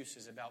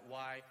excuses about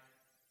why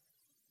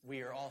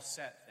we are all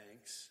set,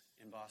 thanks,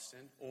 in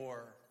Boston.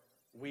 Or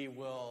we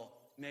will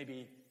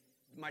maybe,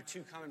 my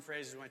two common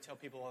phrases when I tell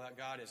people about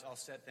God is all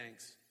set,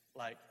 thanks.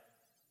 Like,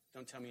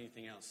 don't tell me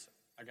anything else.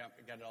 I got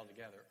it all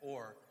together.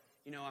 Or,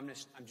 I'm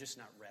just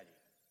not ready.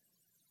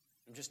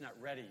 I'm just not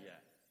ready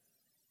yet.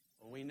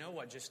 Well, we know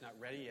what just not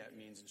ready yet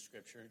means in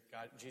Scripture.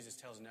 Jesus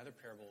tells another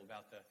parable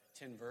about the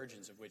 10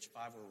 virgins, of which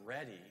 5 were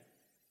ready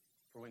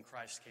for when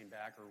Christ came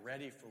back, or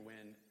ready for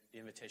when the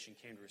invitation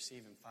came to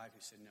receive him. 5 who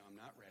said, no, I'm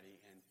not ready,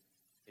 and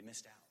they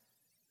missed out.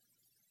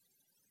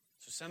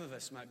 So some of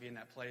us might be in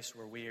that place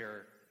where we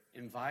are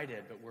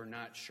invited, but we're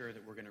not sure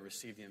that we're going to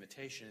receive the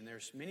invitation. And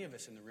there's many of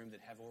us in the room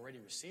that have already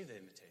received the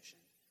invitation.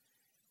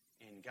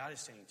 And God is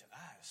saying to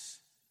us,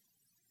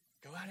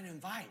 go out and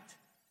invite.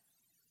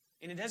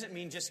 And it doesn't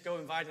mean just go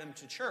invite them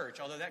to church,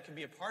 although that could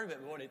be a part of it.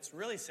 But what it's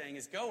really saying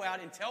is go out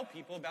and tell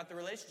people about the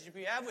relationship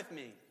you have with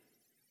me.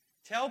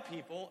 Tell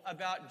people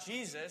about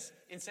Jesus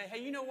and say,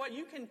 hey, you know what?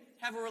 You can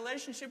have a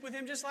relationship with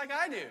him just like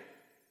I do.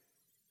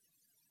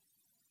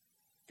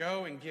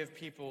 Go and give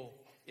people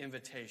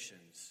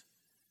invitations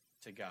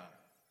to God.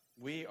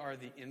 We are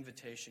the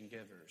invitation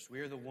givers.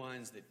 We are the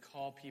ones that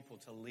call people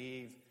to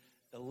leave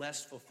the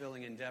less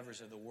fulfilling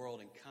endeavors of the world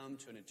and come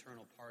to an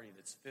eternal party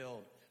that's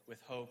filled with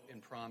hope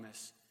and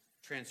promise,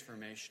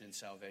 transformation and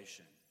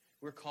salvation.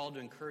 We're called to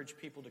encourage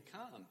people to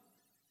come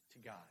to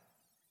God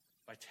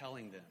by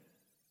telling them.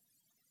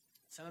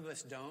 Some of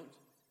us don't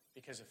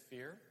because of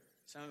fear.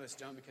 Some of us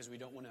don't because we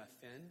don't want to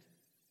offend.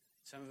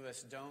 Some of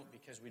us don't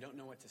because we don't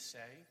know what to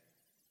say.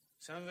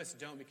 Some of us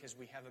don't because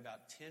we have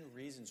about 10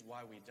 reasons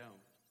why we don't.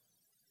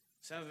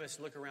 Some of us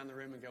look around the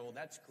room and go, well,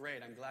 that's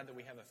great. I'm glad that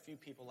we have a few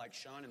people like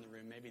Sean in the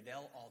room. Maybe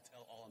they'll all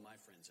tell all of my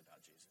friends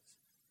about Jesus.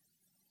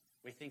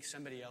 We think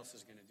somebody else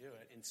is going to do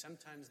it, and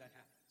sometimes that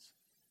happens.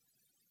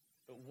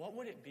 But what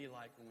would it be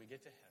like when we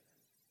get to heaven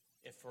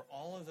if for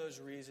all of those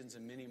reasons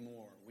and many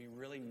more, we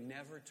really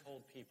never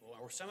told people,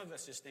 or some of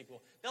us just think,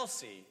 well, they'll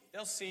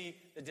see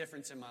the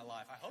difference in my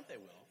life. I hope they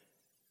will.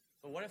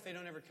 But what if they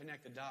don't ever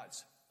connect the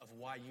dots of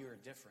why you are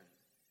different,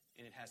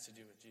 and it has to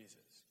do with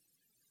Jesus?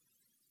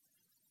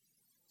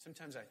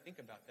 Sometimes I think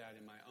about that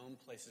in my own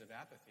places of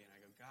apathy, and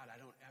I go, God,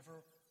 I don't ever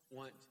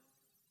want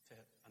to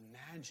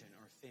imagine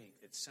or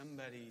think that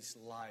somebody's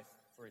life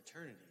for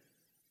eternity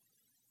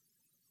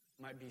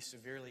might be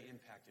severely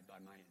impacted by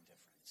my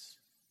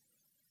indifference,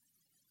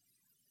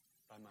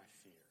 by my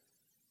fear,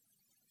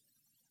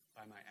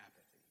 by my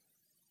apathy.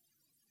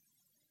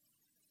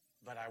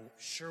 But I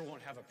sure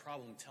won't have a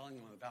problem telling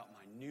them about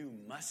my new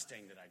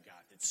Mustang that I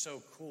got that's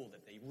so cool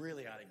that they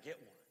really ought to get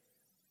one.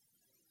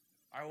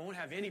 I won't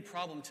have any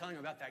problem telling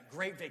them about that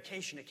great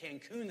vacation to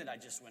Cancun that I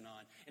just went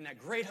on and that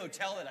great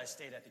hotel that I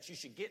stayed at that you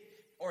should get,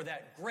 or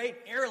that great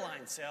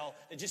airline sale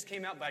that just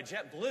came out by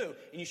JetBlue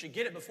and you should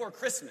get it before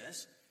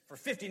Christmas for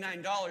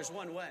 $59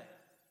 one way.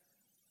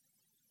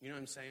 You know what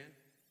I'm saying?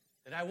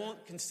 That I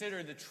won't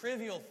consider the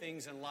trivial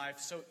things in life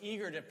so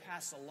eager to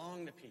pass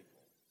along to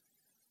people,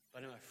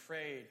 but I'm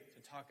afraid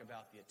to talk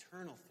about the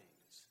eternal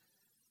things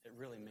that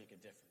really make a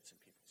difference in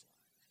people's lives.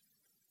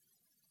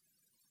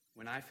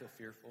 When I feel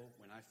fearful,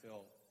 when I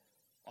feel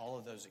all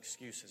of those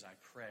excuses, I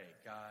pray,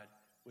 God,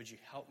 would you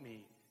help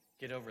me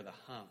get over the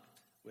hump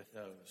with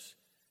those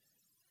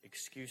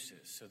excuses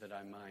so that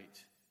I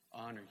might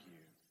honor you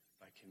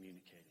by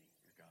communicating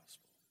your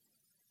gospel.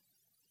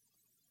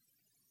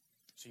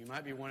 So you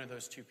might be one of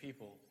those two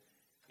people,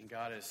 and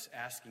God is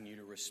asking you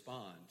to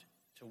respond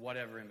to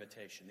whatever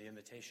invitation, the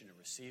invitation to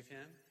receive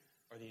him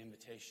or the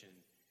invitation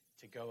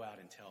to go out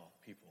and tell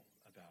people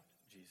about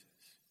Jesus.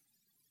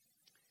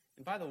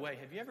 And by the way,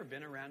 have you ever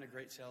been around a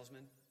great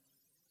salesman?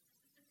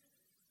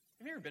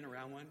 Have you ever been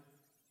around one?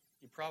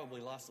 You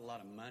probably lost a lot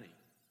of money.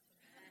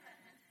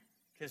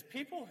 Because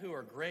people who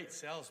are great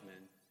salesmen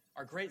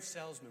are great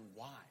salesmen.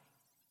 Why?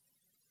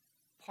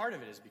 Part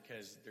of it is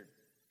because they're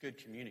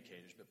good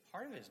communicators, but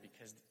part of it is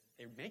because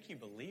they make you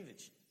believe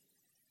that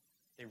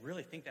they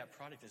really think that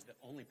product is the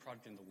only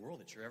product in the world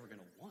that you're ever going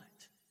to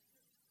want.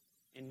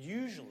 And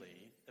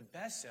usually, the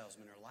best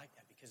salesmen are like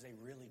that because they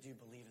really do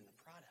believe in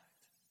the product.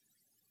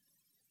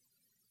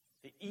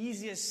 The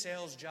easiest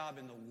sales job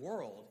in the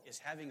world is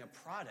having a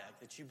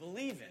product that you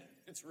believe in.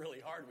 It's really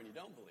hard when you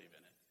don't believe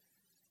in it.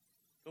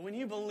 But when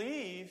you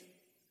believe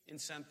in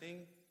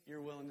something,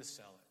 you're willing to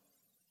sell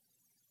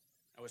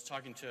it. I was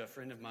talking to a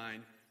friend of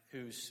mine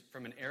who's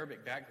from an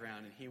Arabic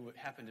background, and he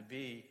happened to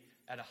be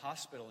at a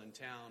hospital in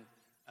town,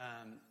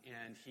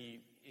 and he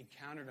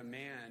encountered a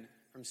man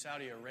from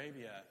Saudi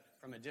Arabia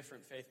from a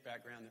different faith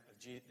background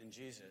than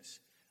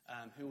Jesus,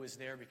 who was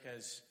there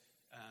because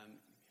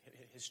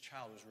his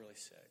child was really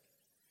sick.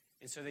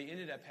 And so they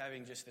ended up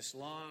having just this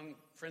long,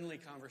 friendly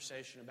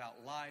conversation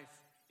about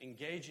life,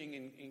 engaging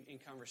in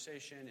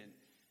conversation,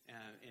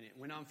 and it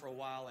went on for a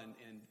while,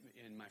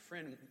 and my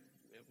friend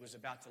was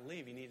about to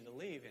leave. He needed to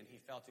leave, and he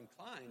felt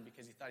inclined,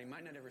 because he thought he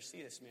might not ever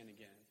see this man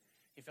again,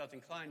 he felt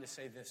inclined to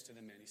say this to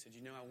the man. He said,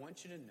 you know, I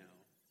want you to know,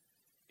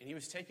 and he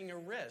was taking a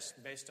risk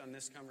based on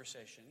this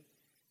conversation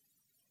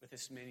with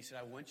this man. He said,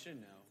 I want you to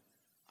know,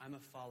 I'm a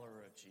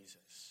follower of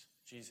Jesus.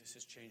 Jesus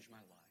has changed my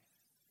life.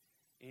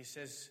 And he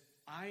says,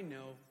 I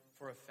know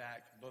for a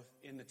fact, both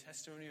in the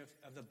testimony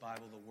of the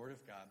Bible, the Word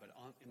of God, but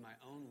in my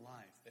own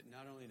life, that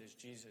not only does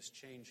Jesus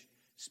change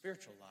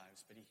spiritual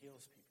lives, but he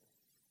heals people.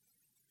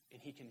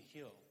 And he can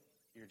heal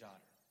your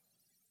daughter.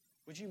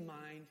 Would you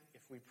mind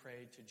if we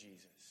prayed to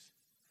Jesus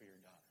for your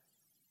daughter?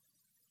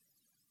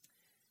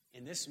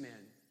 And this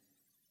man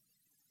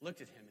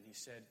looked at him and he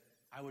said,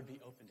 I would be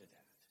open to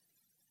that.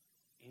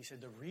 And he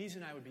said, the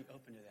reason I would be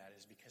open to that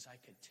is because I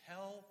could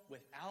tell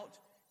without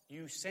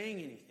you saying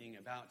anything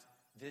about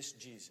this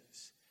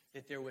Jesus,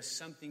 that there was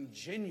something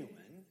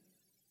genuine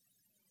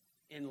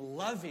and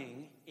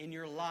loving in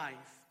your life.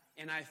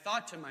 And I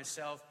thought to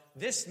myself,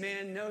 this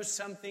man knows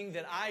something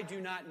that I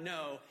do not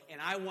know, and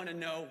I want to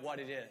know what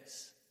it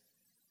is.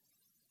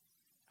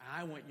 And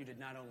I want you to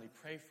not only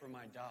pray for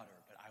my daughter,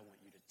 but I want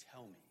you to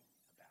tell me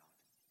about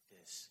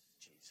this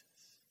Jesus.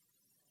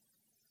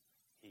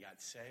 He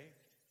got saved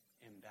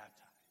and baptized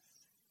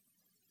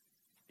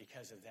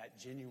because of that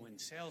genuine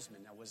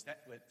salesman. Now,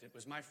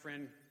 was my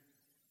friend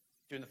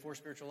doing the 4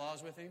 spiritual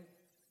laws with him?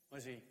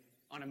 Was he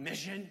on a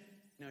mission?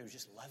 No, he was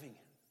just loving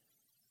him.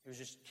 He was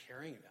just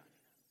caring about him.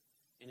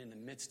 And in the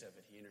midst of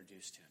it, he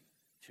introduced him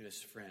to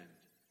his friend,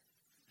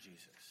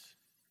 Jesus.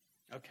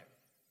 Okay,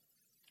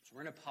 so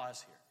we're going to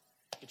pause here.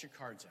 Get your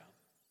cards out.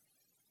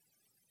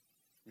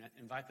 I'm going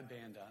to invite the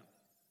band up.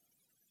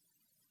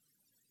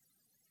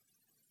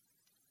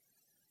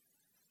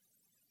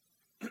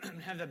 I'm going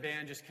to have the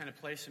band just kind of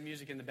play some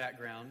music in the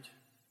background.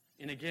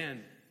 And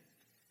again,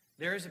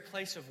 there is a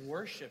place of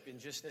worship in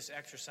just this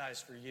exercise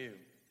for you.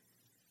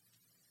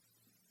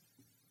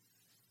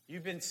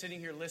 You've been sitting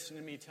here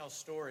listening to me tell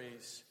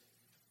stories,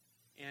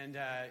 and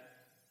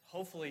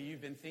hopefully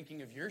you've been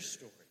thinking of your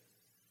story.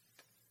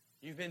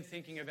 You've been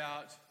thinking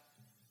about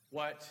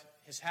what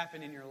has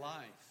happened in your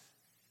life.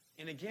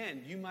 And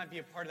again, you might be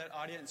a part of that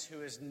audience who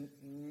has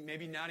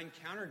maybe not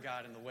encountered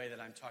God in the way that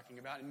I'm talking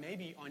about. And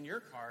maybe on your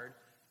card,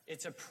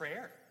 it's a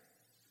prayer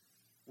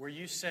where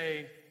you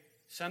say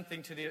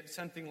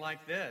something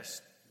like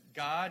this: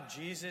 God,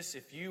 Jesus,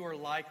 if you are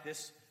like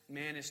this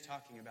man is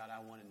talking about, I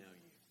want to know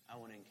you. I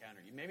want to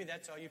encounter you. Maybe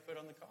that's all you put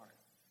on the card.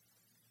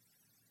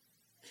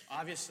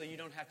 Obviously, you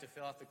don't have to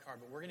fill out the card,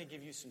 but we're going to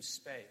give you some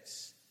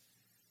space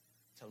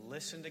to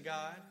listen to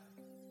God,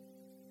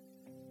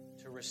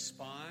 to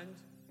respond,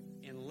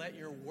 and let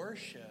your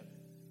worship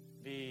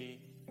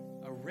be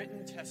a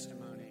written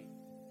testimony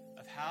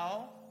of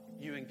how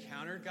you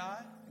encountered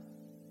God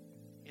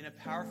in a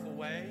powerful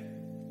way.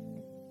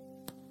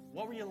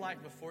 What were you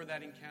like before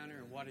that encounter,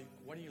 and what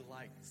are you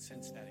like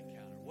since that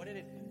encounter? What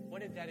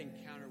did that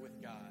encounter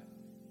with God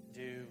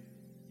do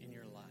in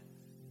your life?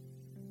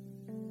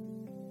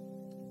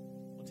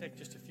 We'll take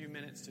just a few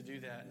minutes to do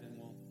that, and then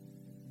we'll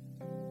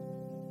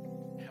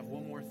have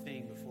one more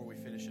thing before we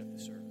finish up the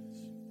service.